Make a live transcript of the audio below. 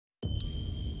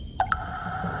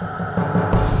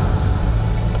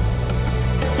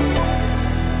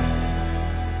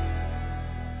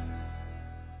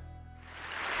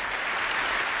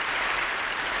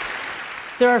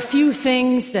There are a few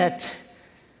things that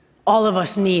all of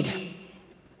us need.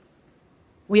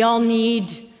 We all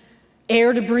need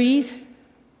air to breathe.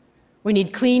 We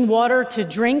need clean water to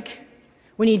drink.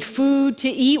 We need food to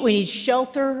eat. We need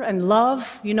shelter and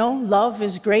love. You know, love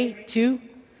is great too.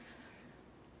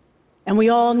 And we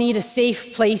all need a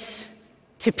safe place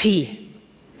to pee.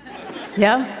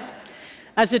 Yeah?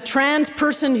 As a trans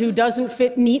person who doesn't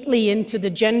fit neatly into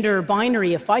the gender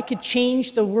binary, if I could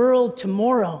change the world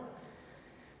tomorrow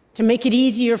to make it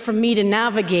easier for me to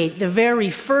navigate, the very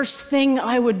first thing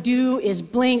I would do is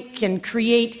blink and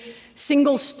create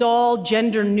single-stall,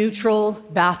 gender-neutral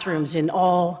bathrooms in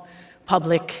all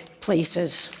public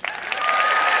places.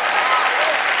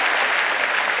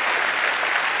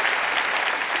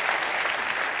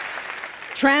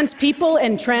 Trans people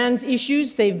and trans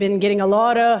issues, they've been getting a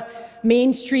lot of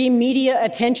mainstream media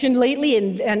attention lately,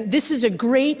 and this is a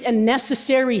great and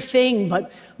necessary thing,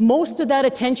 but most of that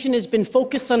attention has been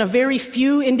focused on a very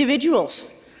few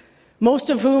individuals,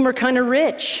 most of whom are kind of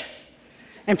rich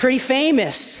and pretty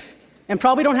famous and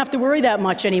probably don't have to worry that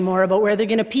much anymore about where they're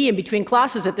going to pee in between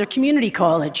classes at their community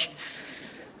college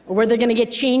or where they're going to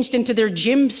get changed into their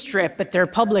gym strip at their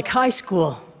public high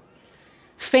school.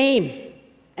 Fame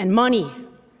and money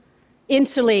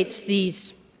insulates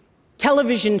these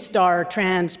television star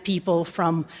trans people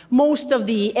from most of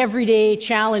the everyday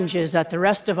challenges that the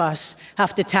rest of us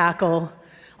have to tackle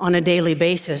on a daily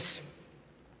basis.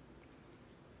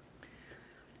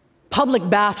 Public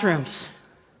bathrooms.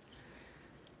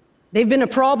 They've been a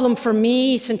problem for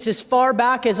me since as far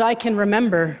back as I can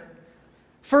remember.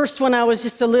 First, when I was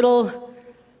just a little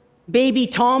baby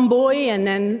tomboy, and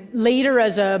then later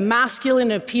as a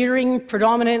masculine-appearing,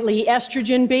 predominantly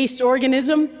estrogen-based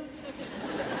organism.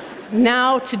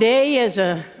 Now, today, as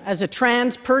a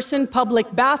trans person, public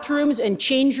bathrooms and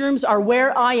change rooms are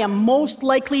where I am most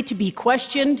likely to be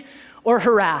questioned or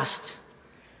harassed.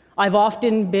 I've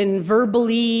often been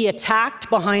verbally attacked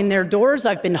behind their doors.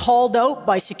 I've been hauled out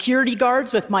by security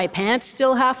guards with my pants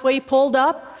still halfway pulled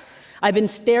up. I've been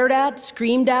stared at,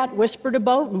 screamed at, whispered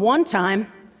about, and one time,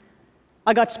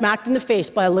 I got smacked in the face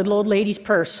by a little old lady's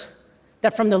purse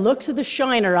that, from the looks of the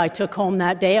shiner I took home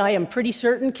that day, I am pretty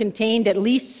certain contained at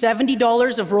least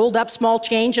 $70 of rolled up small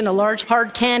change and a large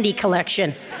hard candy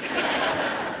collection.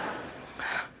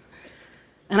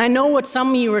 And I know what some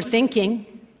of you are thinking,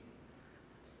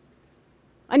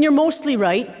 and you're mostly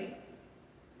right.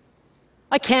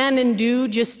 I can and do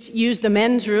just use the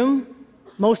men's room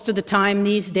most of the time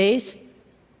these days.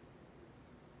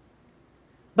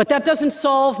 But that doesn't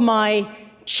solve my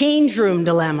change room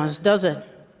dilemmas, does it?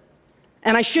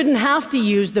 And I shouldn't have to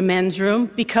use the men's room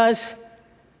because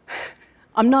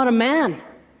I'm not a man.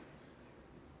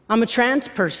 I'm a trans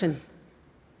person.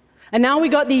 And now we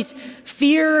got these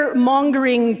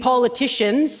fear-mongering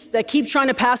politicians that keep trying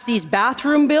to pass these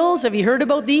bathroom bills. Have you heard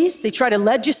about these? They try to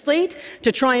legislate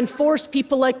to try and force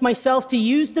people like myself to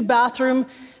use the bathroom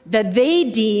that they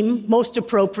deem most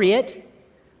appropriate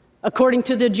according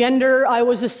to the gender I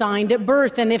was assigned at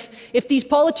birth. And if these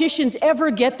politicians ever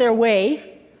get their way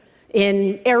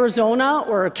in Arizona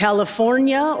or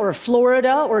California or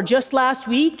Florida or just last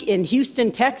week in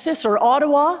Houston, Texas or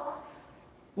Ottawa,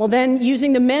 well then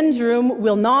using the men's room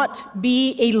will not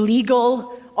be a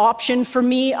legal option for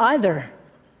me either.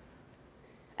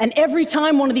 And every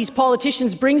time one of these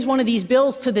politicians brings one of these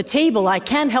bills to the table, I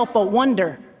can't help but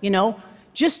wonder,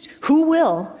 just who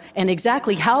will and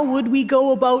exactly how would we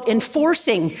go about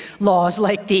enforcing laws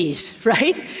like these,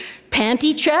 right?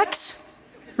 Panty checks?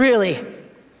 Really?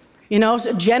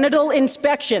 Genital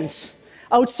inspections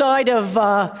outside of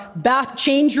bath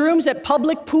change rooms at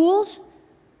public pools?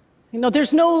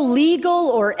 There's no legal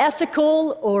or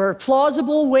ethical or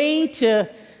plausible way to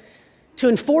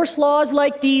enforce laws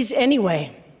like these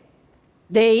anyway.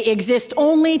 They exist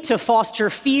only to foster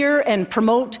fear and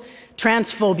promote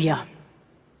transphobia.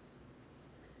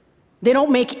 They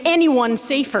don't make anyone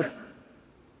safer,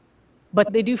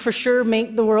 but they do for sure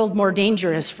make the world more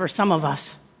dangerous for some of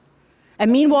us.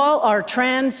 And meanwhile, our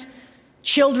trans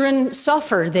children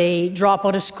suffer. They drop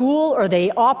out of school or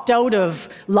they opt out of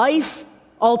life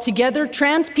altogether.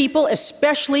 Trans people,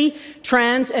 especially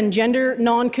trans and gender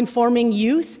non-conforming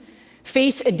youth,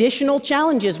 face additional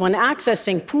challenges when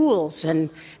accessing pools and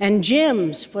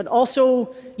gyms, but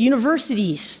also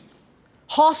universities,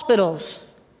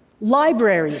 hospitals,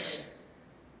 libraries.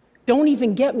 Don't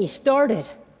even get me started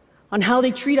on how they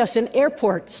treat us in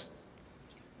airports.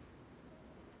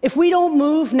 If we don't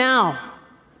move now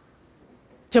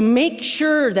to make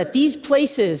sure that these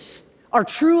places are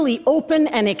truly open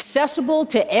and accessible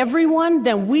to everyone,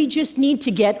 then we just need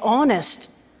to get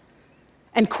honest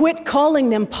and quit calling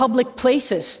them public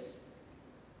places.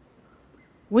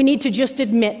 we need to just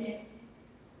admit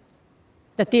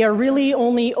that they are really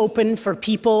only open for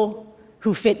people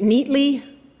who fit neatly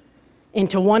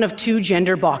into one of two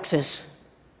gender boxes,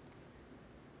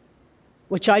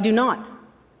 which I do not.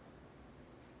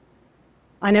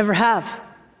 I never have.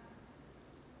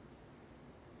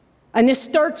 And this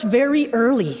starts very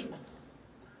early.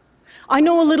 I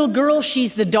know a little girl,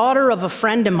 she's the daughter of a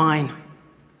friend of mine.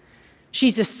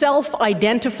 She's a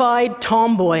self-identified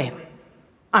tomboy.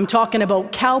 I'm talking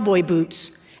about cowboy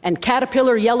boots and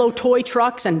Caterpillar yellow toy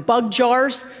trucks and bug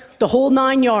jars, the whole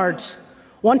 9 yards.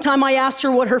 One time I asked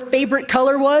her what her favorite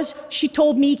color was, she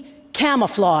told me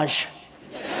camouflage.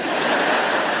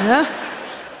 Yeah?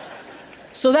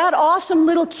 So that awesome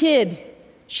little kid,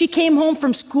 she came home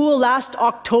from school last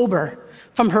October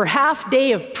from her half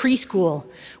day of preschool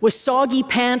with soggy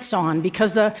pants on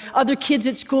because the other kids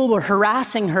at school were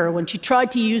harassing her when she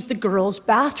tried to use the girls'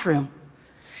 bathroom.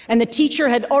 And the teacher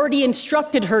had already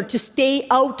instructed her to stay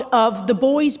out of the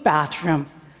boys' bathroom.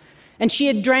 And she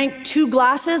had drank 2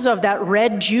 glasses of that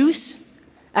red juice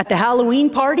at the Halloween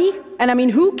party. And I mean,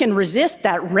 who can resist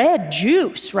that red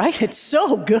juice, right? It's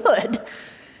so good.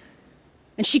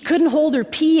 And she couldn't hold her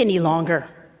pee any longer.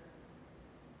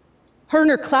 Her and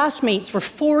her classmates were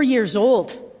 4 years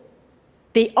old.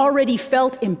 They already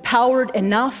felt empowered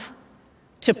enough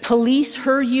to police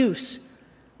her use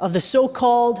of the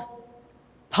so-called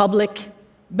public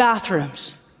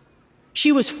bathrooms.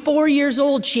 She was 4 years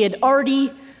old. She had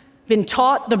already been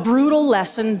taught the brutal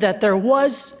lesson that there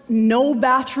was no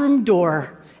bathroom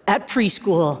door at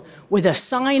preschool with a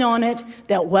sign on it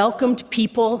that welcomed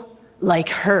people like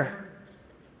her.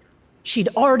 She'd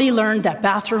already learned that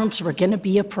bathrooms were going to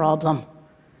be a problem.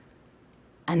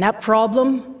 And that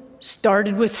problem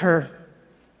started with her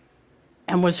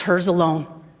and was hers alone.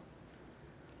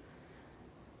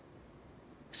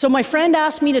 So my friend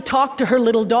asked me to talk to her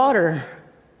little daughter,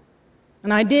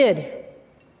 and I did.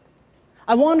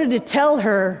 I wanted to tell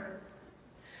her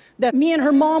that me and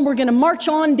her mom were going to march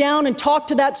on down and talk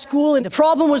to that school and the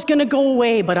problem was going to go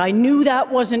away, but I knew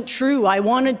that wasn't true. I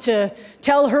wanted to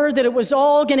tell her that it was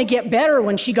all going to get better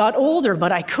when she got older,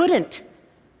 but I couldn't.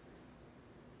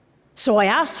 So I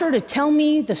asked her to tell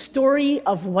me the story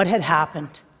of what had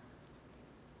happened.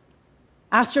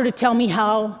 Asked her to tell me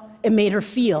how it made her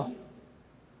feel.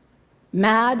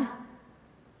 Mad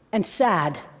and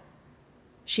sad,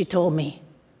 she told me.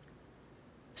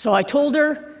 So I told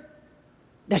her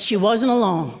that she wasn't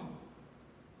alone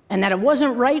and that it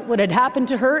wasn't right what had happened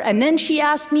to her. And then she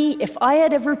asked me if I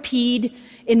had ever peed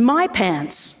in my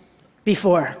pants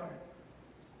before.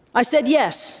 I said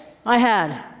yes, I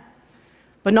had,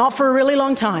 but not for a really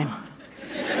long time,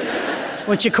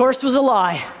 which of course was a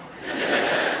lie.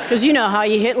 Because you know how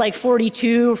you hit like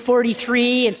 42 or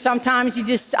 43, and sometimes you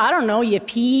just, I don't know, you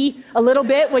pee a little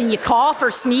bit when you cough or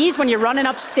sneeze when you're running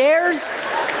upstairs,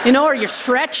 you know, or you're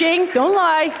stretching. Don't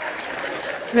lie.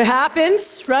 It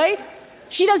happens, right?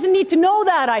 She doesn't need to know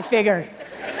that, I figured.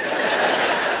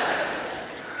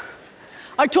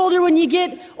 I told her when you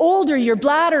get older, your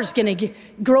bladder's gonna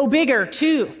grow bigger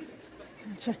too.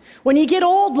 When you get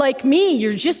old like me,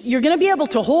 you're gonna be able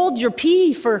to hold your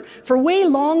pee for way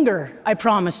longer, I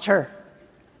promised her.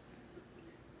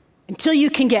 Until you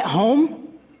can get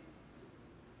home?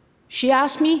 She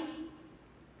asked me.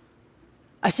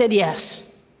 I said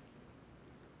yes.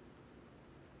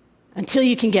 Until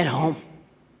you can get home.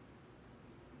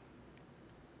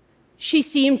 She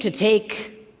seemed to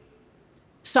take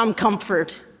some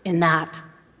comfort in that.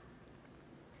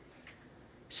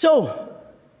 So,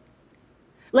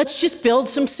 let's just build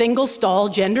some single-stall,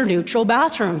 gender-neutral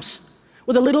bathrooms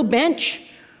with a little bench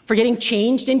for getting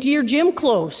changed into your gym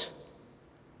clothes.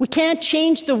 We can't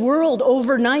change the world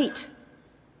overnight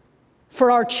for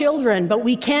our children, but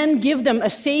we can give them a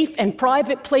safe and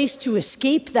private place to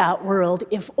escape that world,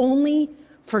 if only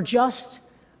for just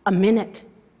a minute.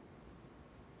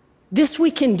 This we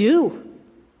can do.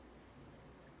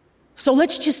 So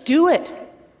let's just do it.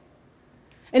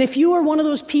 And if you are one of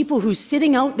those people who's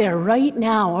sitting out there right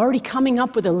now, already coming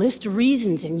up with a list of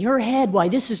reasons in your head why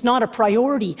this is not a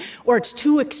priority, or it's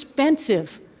too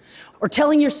expensive, or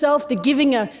telling yourself that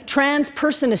giving a trans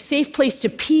person a safe place to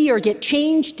pee or get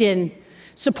changed in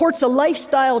supports a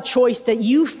lifestyle choice that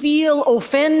you feel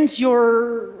offends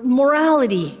your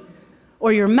morality,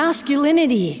 or your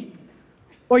masculinity,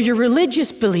 or your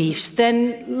religious beliefs,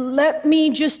 then let me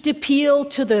just appeal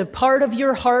to the part of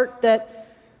your heart that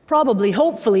probably,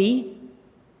 hopefully,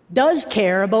 does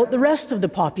care about the rest of the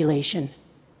population.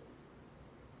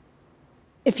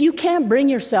 If you can't bring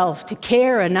yourself to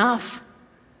care enough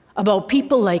about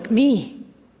people like me,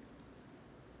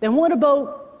 then what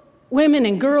about women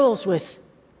and girls with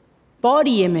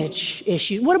body image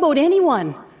issues? What about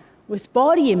anyone with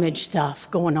body image stuff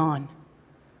going on?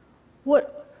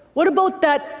 What about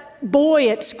that boy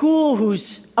at school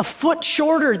who's a foot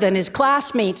shorter than his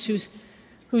classmates,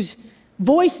 whose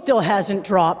voice still hasn't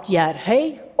dropped yet?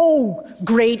 Hey, oh,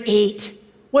 grade 8.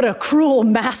 What a cruel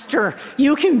master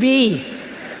you can be,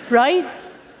 right?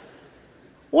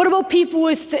 What about people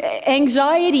with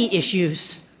anxiety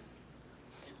issues?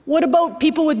 What about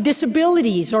people with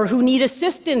disabilities or who need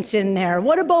assistance in there?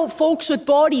 What about folks with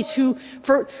bodies who,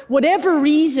 for whatever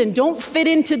reason, don't fit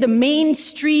into the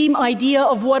mainstream idea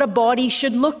of what a body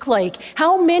should look like?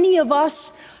 How many of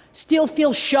us still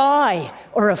feel shy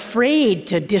or afraid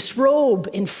to disrobe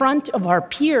in front of our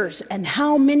peers? And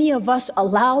how many of us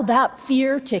allow that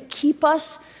fear to keep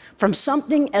us from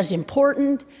something as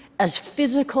important as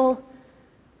physical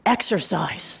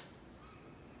exercise?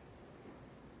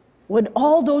 Would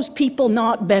all those people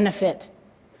not benefit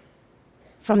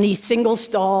from these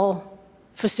single-stall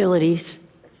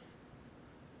facilities?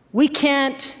 We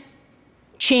can't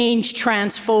change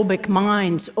transphobic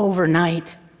minds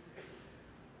overnight,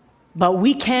 but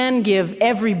we can give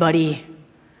everybody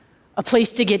a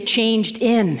place to get changed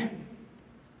in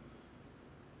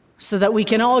so that we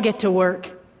can all get to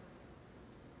work,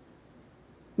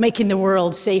 making the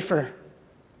world safer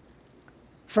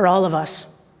for all of us.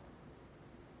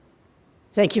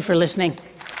 Thank you for listening.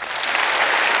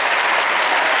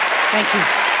 Thank you.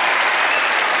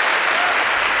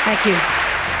 Thank you.